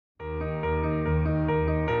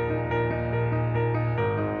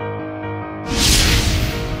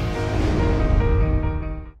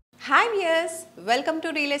Hi viewers, welcome to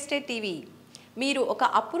Realestate TV. మీరు ఒక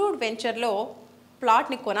approved వెంచర్లో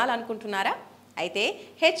ప్లాట్ని కొనాలనుకుంటున్నారా? అయితే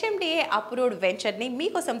Hmda అప్రూవ్డ్ వెంచర్ని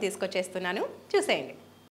మీకోసం తీసుకొచ్చేస్తున్నాను, చూసేయండి.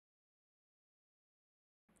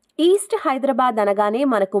 ఈస్ట్ హైదరాబాద్ అనగానే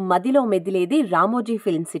మనకు మదిలో మెదిలేది రామోజీ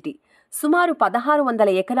ఫిల్మ్ సిటీ. సుమారు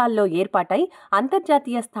 1600 ఎకరాల్లో ఏర్పాటై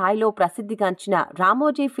అంతర్జాతీయ స్థాయిలో ప్రసిద్ధిగాంచిన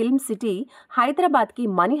రామోజీ ఫిల్మ్ సిటీ హైదరాబాద్కి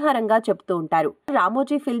మణిహారంగా చెబుతూ ఉంటారు.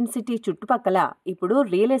 రామోజీ ఫిల్మ్ సిటీ చుట్టుపక్కల ఇప్పుడు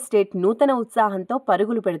రియల్ ఎస్టేట్ నూతన ఉత్సాహంతో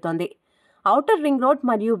పరుగులు పెడుతోంది. ఔటర్ రింగ్ రోడ్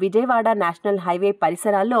మరియు విజయవాడ నేషనల్ హైవే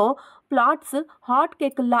పరిసరాల్లో ప్లాట్స్ హాట్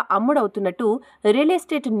కేకుల్లా అమ్ముడవుతున్నట్టు రియల్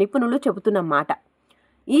ఎస్టేట్ నిపుణులు చెబుతున్నమాట.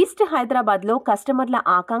 ఈస్ట్ హైదరాబాద్లో కస్టమర్ల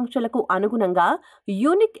ఆకాంక్షలకు అనుగుణంగా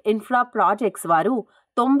యూనిక్ ఇన్ఫ్రా ప్రాజెక్ట్స్ వారు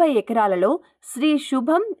 90 ఎకరాలలో శ్రీ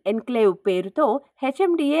శుభం ఎన్క్లేవ్ పేరుతో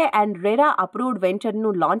Hmda and RERA approved వెంచర్ను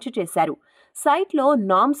launch చేశారు. సైట్లో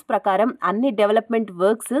నార్మ్స్ ప్రకారం అన్ని డెవలప్మెంట్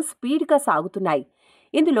వర్క్స్ స్పీడ్గా సాగుతున్నాయి.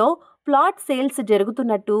 ఇందులో ప్లాట్ సేల్స్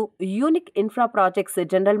జరుగుతున్నట్టు unique infra projects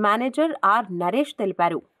general manager are Naresh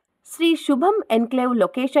తెలిపారు. శ్రీ శుభం ఎన్క్లేవ్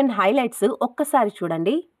లొకేషన్ హైలైట్స్ ఒక్కసారి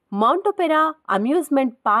చూడండి. మౌంట్ ఒపెరా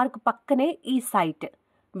అమ్యూజ్మెంట్ పార్క్ పక్కనే ఈ సైట్.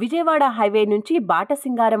 విజయవాడ హైవే నుంచి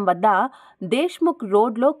బాటసింగారం వద్ద దేశ్ముఖ్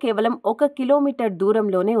రోడ్లో కేవలం 1 కిలోమీటర్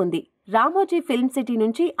దూరంలోనే ఉంది. రామోజీ ఫిల్మ్ సిటీ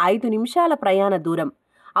నుంచి 5 నిమిషాల ప్రయాణ దూరం.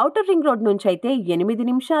 ఔటర్ రింగ్ రోడ్ నుంచి అయితే 8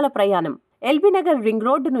 నిమిషాల ప్రయాణం. ఎల్బీనగర్ రింగ్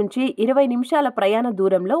రోడ్డు నుంచి 20 నిమిషాల ప్రయాణ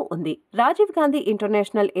దూరంలో ఉంది. రాజీవ్ గాంధీ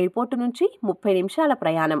ఇంటర్నేషనల్ ఎయిర్పోర్టు నుంచి 30 నిమిషాల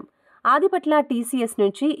ప్రయాణం. ఆదిపట్ల టీసీఎస్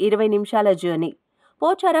నుంచి 20 నిమిషాల జర్నీ.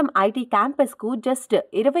 పోచారం ఐటీ క్యాంపస్కు జస్ట్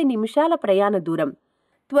 20 నిమిషాల ప్రయాణ దూరం.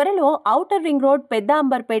 త్వరలో ఔటర్ రింగ్ రోడ్ పెద్ద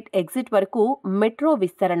అంబర్పేట్ ఎగ్జిట్ వరకు మెట్రో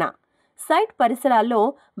విస్తరణ. సైట్ పరిసరాల్లో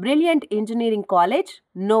brilliant engineering college,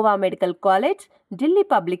 Noah medical college, Delhi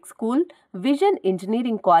public school, vision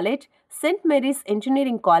engineering college, Saint Mary's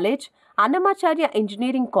engineering college, Annamacharya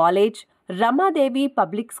engineering college, Ramadevi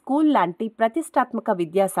public school లాంటి ప్రతిష్టాత్మక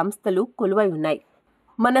విద్యా సంస్థలు కొలువై ఉన్నాయి.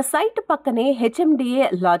 మన సైట్ పక్కనే Hmda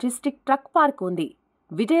లాజిస్టిక్ ట్రక్ పార్క్ ఉంది.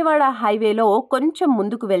 విజయవాడ హైవేలో కొంచెం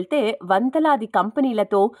ముందుకు వెళ్తే వందలాది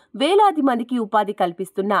కంపెనీలతో వేలాది మందికి ఉపాధి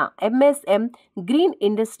కల్పిస్తున్న MSM గ్రీన్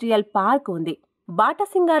ఇండస్ట్రియల్ పార్క్ ఉంది.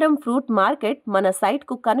 బాటసింగారం ఫ్రూట్ మార్కెట్ మన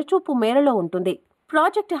సైట్కు కనుచూపు మేరలో ఉంటుంది.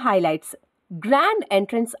 Project highlights: grand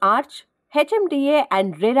entrance arch, Hmda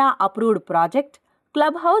and RERA approved project,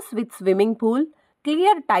 club house with swimming pool,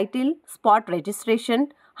 clear title, spot registration,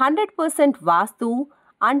 100% vastu,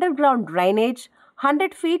 under ground drainage,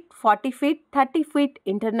 100 feet, 40 feet, 30 feet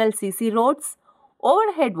internal CC roads,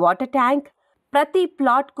 over head water tank, ప్రతి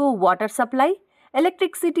ప్లాట్కు water supply,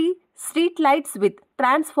 electricity, street lights with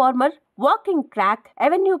transformer, walking track,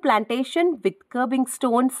 avenue plantation with kerbing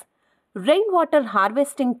stones, rain water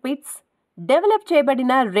harvesting pits, develop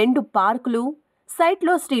చేయబడిన 2 పార్కులు,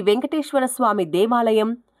 సైట్లో శ్రీ వెంకటేశ్వర స్వామి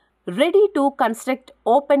దేవాలయం, ready to construct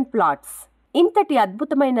open plots. ఇంతటి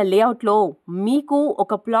అద్భుతమైన లేఅవుట్లో మీకు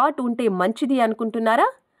ఒక ప్లాట్ ఉంటే మంచిది అనుకుంటున్నారా?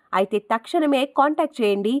 అయితే తక్షణమే కాంటాక్ట్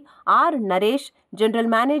చేయండి are Naresh,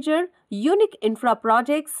 general manager, unique infra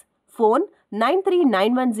projects. Phone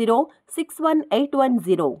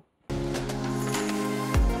 9391061810.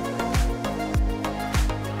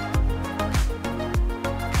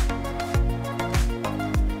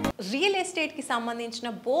 Real ఎస్టేట్కి సంబంధించిన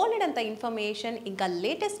బోలెడంత ఇన్ఫర్మేషన్ ఇంకా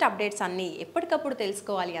లేటెస్ట్ అప్డేట్స్ అన్నీ ఎప్పటికప్పుడు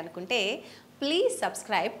తెలుసుకోవాలి అనుకుంటే please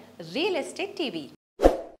subscribe real estate TV.